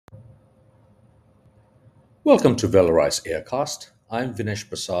Welcome to Valorize Aircast. I'm Vinesh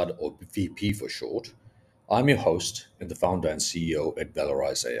Prasad, or VP for short. I'm your host and the founder and CEO at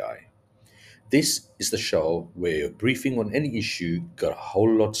Valorize AI. This is the show where your briefing on any issue got a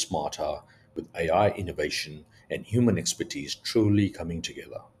whole lot smarter with AI innovation and human expertise truly coming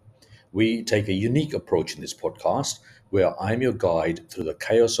together. We take a unique approach in this podcast where I'm your guide through the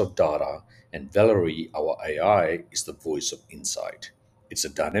chaos of data and Valerie, our AI, is the voice of insight. It's a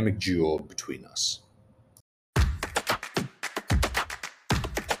dynamic duo between us.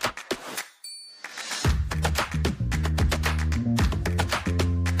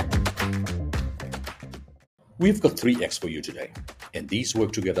 We've got three X for you today, and these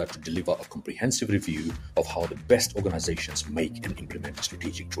work together to deliver a comprehensive review of how the best organizations make and implement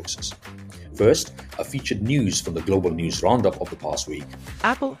strategic choices. First, a featured news from the global news roundup of the past week.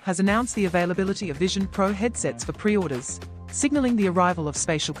 Apple has announced the availability of Vision Pro headsets for pre-orders, signaling the arrival of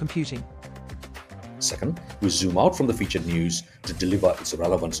spatial computing. Second, we zoom out from the featured news to deliver its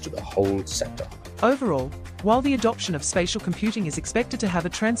relevance to the whole sector. Overall, while the adoption of spatial computing is expected to have a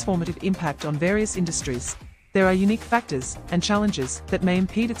transformative impact on various industries, there are unique factors and challenges that may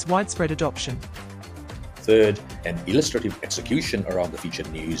impede its widespread adoption. Third, an illustrative execution around the featured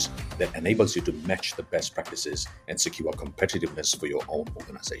news that enables you to match the best practices and secure competitiveness for your own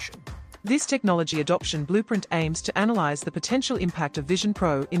organization. This technology adoption blueprint aims to analyze the potential impact of Vision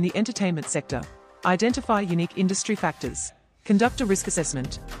Pro in the entertainment sector, identify unique industry factors, conduct a risk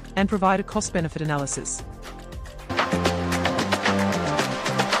assessment, and provide a cost-benefit analysis.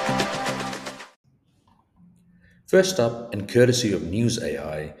 First up, and courtesy of News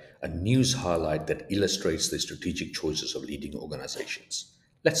AI, a news highlight that illustrates the strategic choices of leading organizations.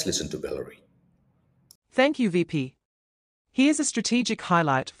 Let's listen to Valerie. Thank you, VP. Here's a strategic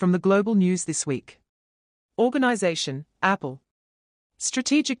highlight from the global news this week. Organization, Apple.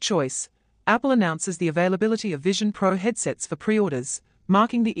 Strategic choice, Apple announces the availability of Vision Pro headsets for pre-orders,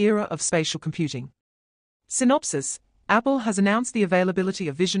 marking the era of spatial computing. Synopsis, Apple has announced the availability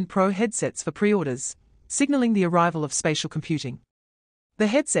of Vision Pro headsets for pre-orders, signaling the arrival of spatial computing. The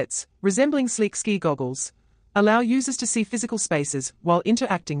headsets, resembling sleek ski goggles, allow users to see physical spaces while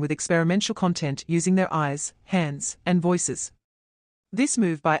interacting with experimental content using their eyes, hands, and voices. This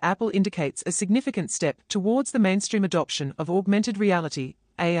move by Apple indicates a significant step towards the mainstream adoption of augmented reality,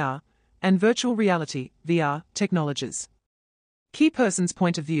 AR, and virtual reality, VR, technologies. Key person's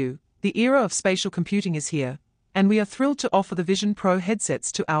point of view, the era of spatial computing is here, and we are thrilled to offer the Vision Pro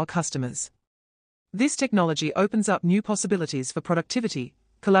headsets to our customers. This technology opens up new possibilities for productivity,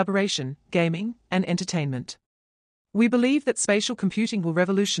 collaboration, gaming, and entertainment. We believe that spatial computing will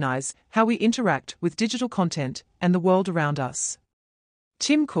revolutionize how we interact with digital content and the world around us.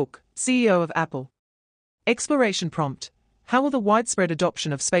 Tim Cook, CEO of Apple. Exploration prompt: how will the widespread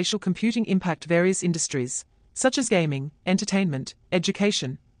adoption of spatial computing impact various industries, such as gaming, entertainment,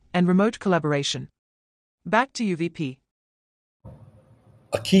 education, and remote collaboration? Back to you, VP.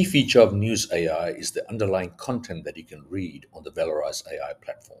 A key feature of News AI is the underlying content that you can read on the Valorize AI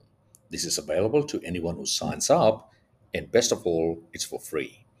platform. This is available to anyone who signs up, and best of all, it's for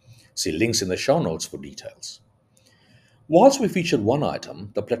free. See links in the show notes for details. Whilst we featured one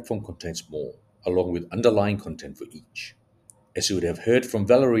item, the platform contains more, along with underlying content for each. As you would have heard from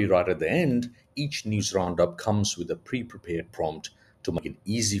Valerie right at the end, each news roundup comes with a pre-prepared prompt to make it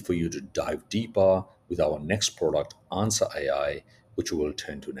easy for you to dive deeper with our next product, Answer AI, which we will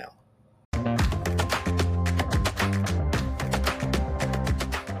turn to now.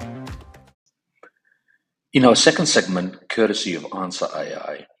 In our second segment, courtesy of Answer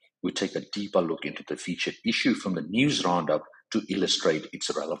AI, we take a deeper look into the featured issue from the news roundup to illustrate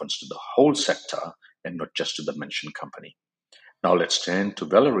its relevance to the whole sector and not just to the mentioned company. Now let's turn to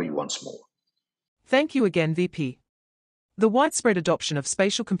Valerie once more. Thank you again, VP. The widespread adoption of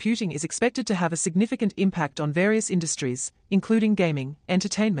spatial computing is expected to have a significant impact on various industries, including gaming,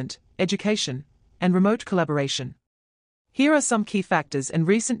 entertainment, education, and remote collaboration. Here are some key factors and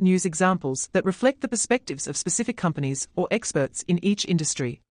recent news examples that reflect the perspectives of specific companies or experts in each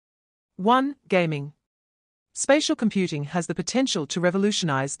industry. 1. Gaming. Spatial computing has the potential to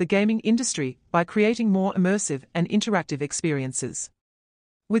revolutionize the gaming industry by creating more immersive and interactive experiences.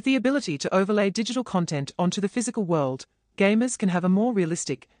 With the ability to overlay digital content onto the physical world, gamers can have a more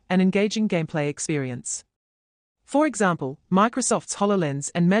realistic and engaging gameplay experience. For example, Microsoft's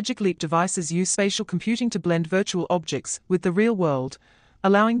HoloLens and Magic Leap devices use spatial computing to blend virtual objects with the real world,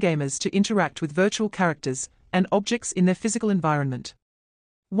 allowing gamers to interact with virtual characters and objects in their physical environment.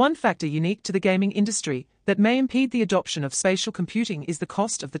 One factor unique to the gaming industry that may impede the adoption of spatial computing is the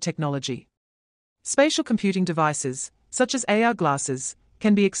cost of the technology. Spatial computing devices, such as AR glasses,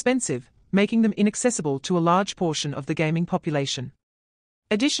 can be expensive, making them inaccessible to a large portion of the gaming population.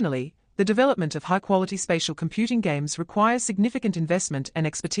 Additionally, the development of high-quality spatial computing games requires significant investment and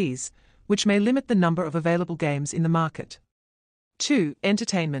expertise, which may limit the number of available games in the market. 2.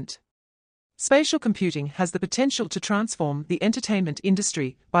 Entertainment. Spatial computing has the potential to transform the entertainment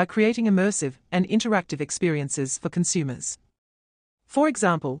industry by creating immersive and interactive experiences for consumers. For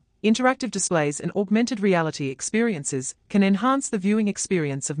example, interactive displays and augmented reality experiences can enhance the viewing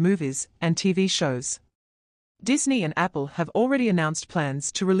experience of movies and TV shows. Disney and Apple have already announced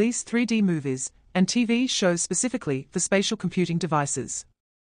plans to release 3D movies and TV shows specifically for spatial computing devices.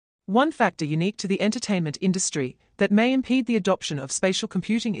 One factor unique to the entertainment industry that may impede the adoption of spatial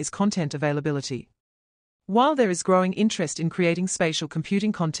computing is content availability. While there is growing interest in creating spatial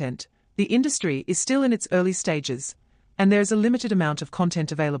computing content, the industry is still in its early stages, and there is a limited amount of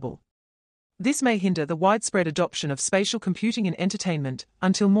content available. This may hinder the widespread adoption of spatial computing in entertainment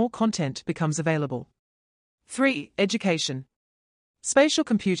until more content becomes available. 3. Education. Spatial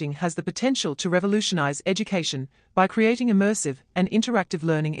computing has the potential to revolutionize education by creating immersive and interactive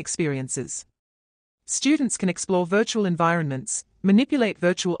learning experiences. Students can explore virtual environments, manipulate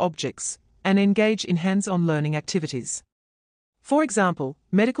virtual objects, and engage in hands-on learning activities. For example,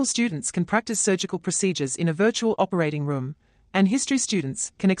 medical students can practice surgical procedures in a virtual operating room, and history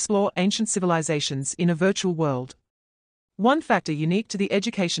students can explore ancient civilizations in a virtual world. One factor unique to the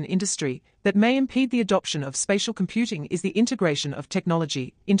education industry that may impede the adoption of spatial computing is the integration of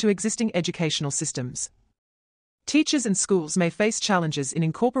technology into existing educational systems. Teachers and schools may face challenges in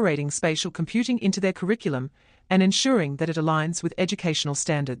incorporating spatial computing into their curriculum and ensuring that it aligns with educational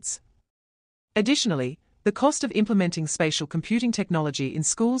standards. Additionally, the cost of implementing spatial computing technology in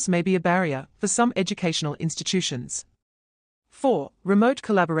schools may be a barrier for some educational institutions. 4. Remote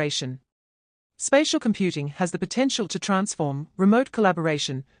collaboration. Spatial computing has the potential to transform remote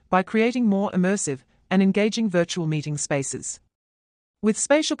collaboration by creating more immersive and engaging virtual meeting spaces. With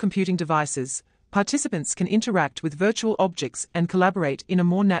spatial computing devices, participants can interact with virtual objects and collaborate in a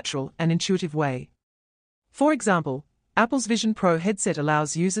more natural and intuitive way. For example, Apple's Vision Pro headset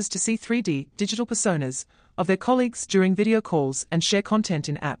allows users to see 3D digital personas of their colleagues during video calls and share content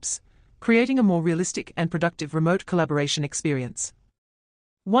in apps, creating a more realistic and productive remote collaboration experience.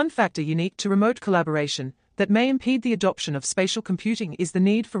 One factor unique to remote collaboration that may impede the adoption of spatial computing is the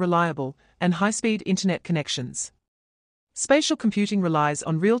need for reliable and high-speed internet connections. Spatial computing relies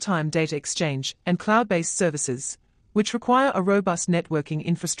on real-time data exchange and cloud-based services, which require a robust networking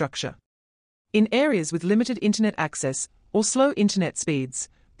infrastructure. In areas with limited internet access or slow internet speeds,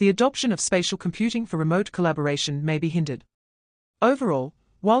 the adoption of spatial computing for remote collaboration may be hindered. Overall,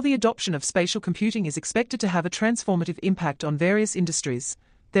 while the adoption of spatial computing is expected to have a transformative impact on various industries,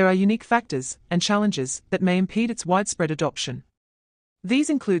 there are unique factors and challenges that may impede its widespread adoption. These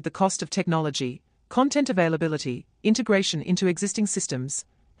include the cost of technology, content availability, integration into existing systems,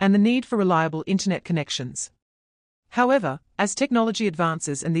 and the need for reliable internet connections. However, as technology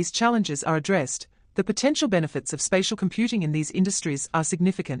advances and these challenges are addressed, the potential benefits of spatial computing in these industries are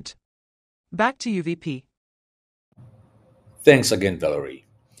significant. Back to you, VP. Thanks again, Valerie.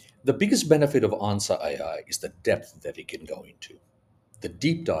 The biggest benefit of Answer AI is the depth that it can go into. The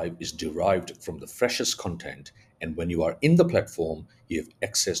deep dive is derived from the freshest content, and when you are in the platform, you have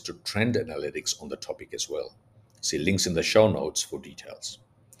access to trend analytics on the topic as well. See links in the show notes for details.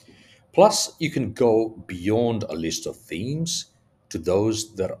 Plus, you can go beyond a list of themes to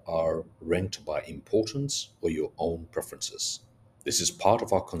those that are ranked by importance or your own preferences. This is part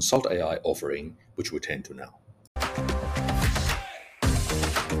of our Consult AI offering, which we tend to now.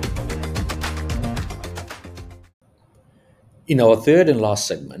 In our third and last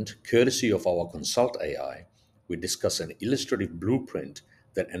segment, courtesy of our Consult AI, we discuss an illustrative blueprint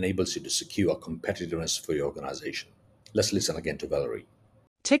that enables you to secure competitiveness for your organization. Let's listen again to Valerie.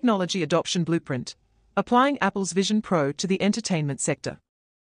 Technology Adoption Blueprint. Applying Apple's Vision Pro to the entertainment sector.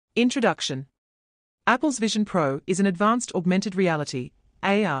 Introduction. Apple's Vision Pro is an advanced augmented reality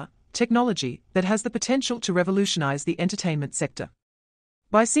 (AR) technology that has the potential to revolutionize the entertainment sector.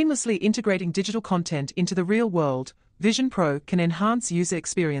 By seamlessly integrating digital content into the real world, Vision Pro can enhance user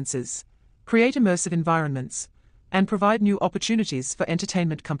experiences, create immersive environments, and provide new opportunities for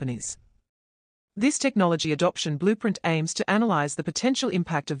entertainment companies. This technology adoption blueprint aims to analyze the potential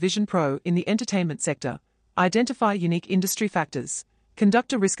impact of Vision Pro in the entertainment sector, identify unique industry factors,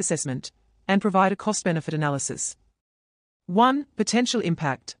 conduct a risk assessment, and provide a cost-benefit analysis. 1. Potential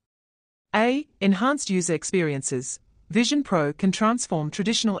impact. A. Enhanced user experiences. Vision Pro can transform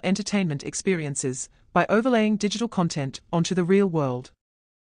traditional entertainment experiences by overlaying digital content onto the real world.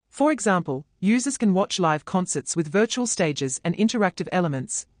 For example, users can watch live concerts with virtual stages and interactive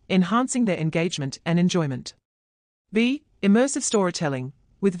elements, enhancing their engagement and enjoyment. B. Immersive storytelling.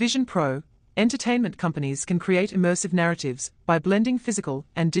 With Vision Pro, entertainment companies can create immersive narratives by blending physical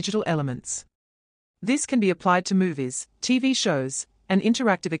and digital elements. This can be applied to movies, TV shows, and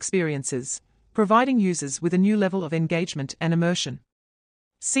interactive experiences, providing users with a new level of engagement and immersion.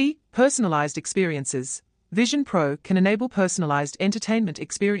 C. Personalized experiences. Vision Pro can enable personalized entertainment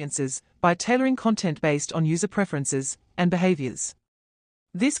experiences by tailoring content based on user preferences and behaviors.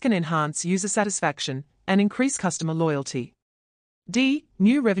 This can enhance user satisfaction and increase customer loyalty. D.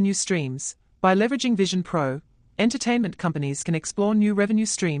 New revenue streams. By leveraging Vision Pro, entertainment companies can explore new revenue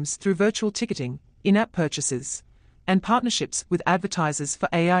streams through virtual ticketing, in-app purchases, and partnerships with advertisers for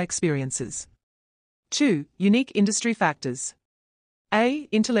AI experiences. 2. Unique industry factors. A.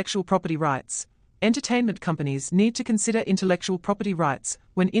 Intellectual property rights. Entertainment companies need to consider intellectual property rights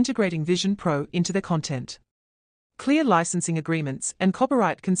when integrating Vision Pro into their content. Clear licensing agreements and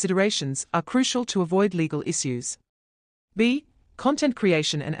copyright considerations are crucial to avoid legal issues. B. Content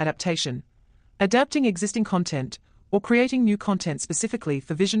creation and adaptation. Adapting existing content or creating new content specifically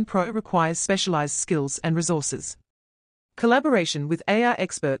for Vision Pro requires specialized skills and resources. Collaboration with AI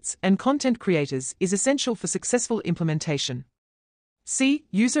experts and content creators is essential for successful implementation. C.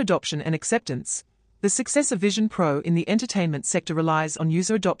 User adoption and acceptance. The success of Vision Pro in the entertainment sector relies on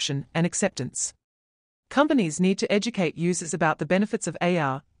user adoption and acceptance. Companies need to educate users about the benefits of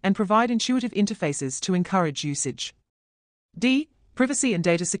AR and provide intuitive interfaces to encourage usage. D. Privacy and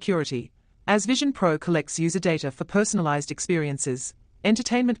data security. As Vision Pro collects user data for personalized experiences,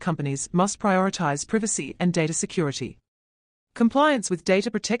 entertainment companies must prioritize privacy and data security. Compliance with data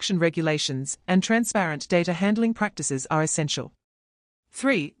protection regulations and transparent data handling practices are essential.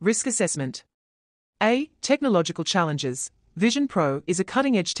 3. Risk assessment. A. Technological challenges. Vision Pro is a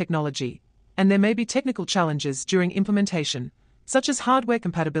cutting-edge technology, and there may be technical challenges during implementation, such as hardware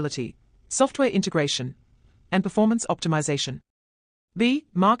compatibility, software integration, and performance optimization. B.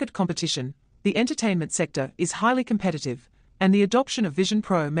 Market competition. The entertainment sector is highly competitive, and the adoption of Vision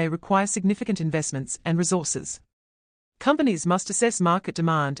Pro may require significant investments and resources. Companies must assess market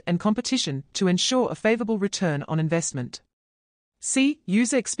demand and competition to ensure a favorable return on investment. C.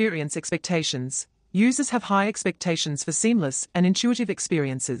 User experience expectations. Users have high expectations for seamless and intuitive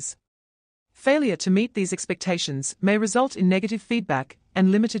experiences. Failure to meet these expectations may result in negative feedback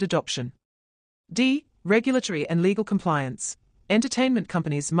and limited adoption. D. Regulatory and legal compliance. Entertainment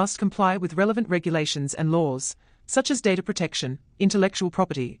companies must comply with relevant regulations and laws, such as data protection, intellectual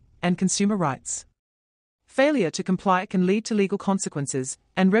property, and consumer rights. Failure to comply can lead to legal consequences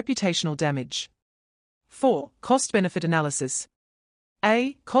and reputational damage. 4. Cost-benefit analysis.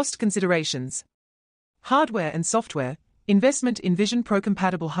 A. Cost considerations. Hardware and software. Investment in Vision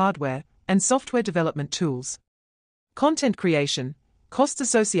Pro-compatible hardware and software development tools. Content creation. Costs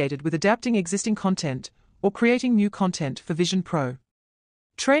associated with adapting existing content or creating new content for Vision Pro.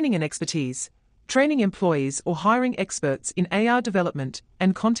 Training and expertise. Training employees or hiring experts in AR development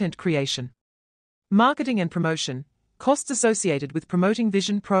and content creation. Marketing and promotion. Costs associated with promoting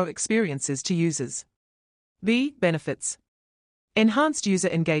Vision Pro experiences to users. B. Benefits. Enhanced user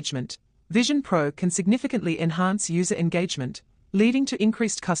engagement. Vision Pro can significantly enhance user engagement, leading to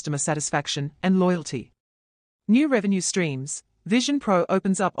increased customer satisfaction and loyalty. New revenue streams. Vision Pro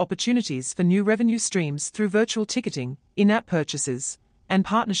opens up opportunities for new revenue streams through virtual ticketing, in-app purchases, and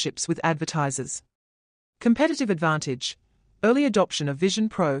partnerships with advertisers. Competitive advantage. Early adoption of Vision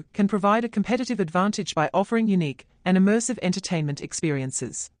Pro can provide a competitive advantage by offering unique and immersive entertainment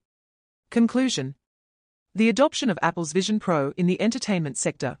experiences. Conclusion. The adoption of Apple's Vision Pro in the entertainment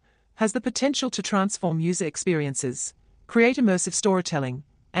sector has the potential to transform user experiences, create immersive storytelling,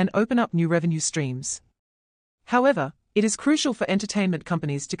 and open up new revenue streams. However, it is crucial for entertainment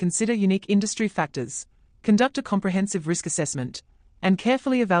companies to consider unique industry factors, conduct a comprehensive risk assessment, and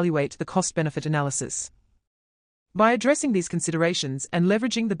carefully evaluate the cost-benefit analysis. By addressing these considerations and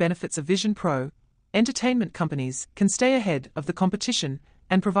leveraging the benefits of Vision Pro, entertainment companies can stay ahead of the competition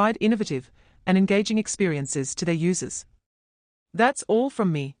and provide innovative and engaging experiences to their users. That's all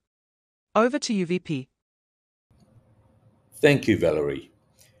from me. Over to you, VP. Thank you, Valerie.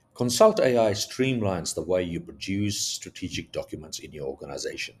 Consult AI streamlines the way you produce strategic documents in your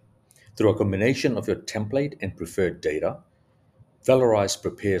organization. Through a combination of your template and preferred data, Valorize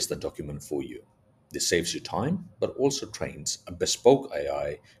prepares the document for you. This saves you time, but also trains a bespoke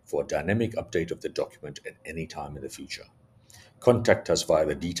AI for a dynamic update of the document at any time in the future. Contact us via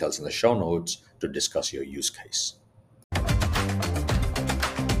the details in the show notes to discuss your use case.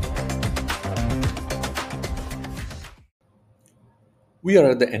 We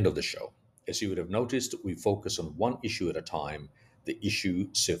are at the end of the show. As you would have noticed, we focus on one issue at a time the issue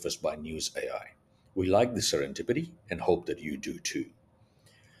surfaced by News AI. We like the serendipity and hope that you do too.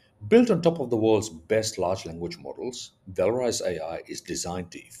 Built on top of the world's best large language models, Valorize AI is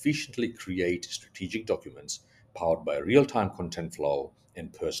designed to efficiently create strategic documents powered by real time content flow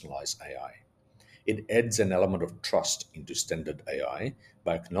and personalized AI. It adds an element of trust into standard AI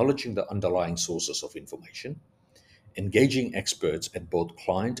by acknowledging the underlying sources of information, engaging experts at both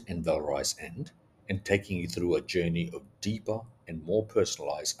client and Valorize end, and taking you through a journey of deeper and more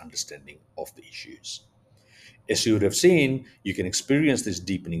personalized understanding of the issues. As you would have seen, you can experience this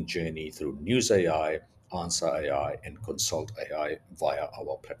deepening journey through News AI, Answer AI, and Consult AI via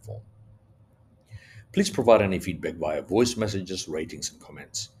our platform. Please provide any feedback via voice messages, ratings, and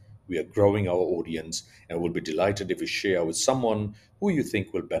comments. We are growing our audience and will be delighted if you share with someone who you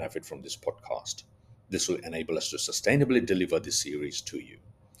think will benefit from this podcast. This will enable us to sustainably deliver this series to you.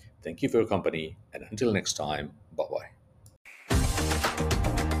 Thank you for your company, and until next time, bye bye.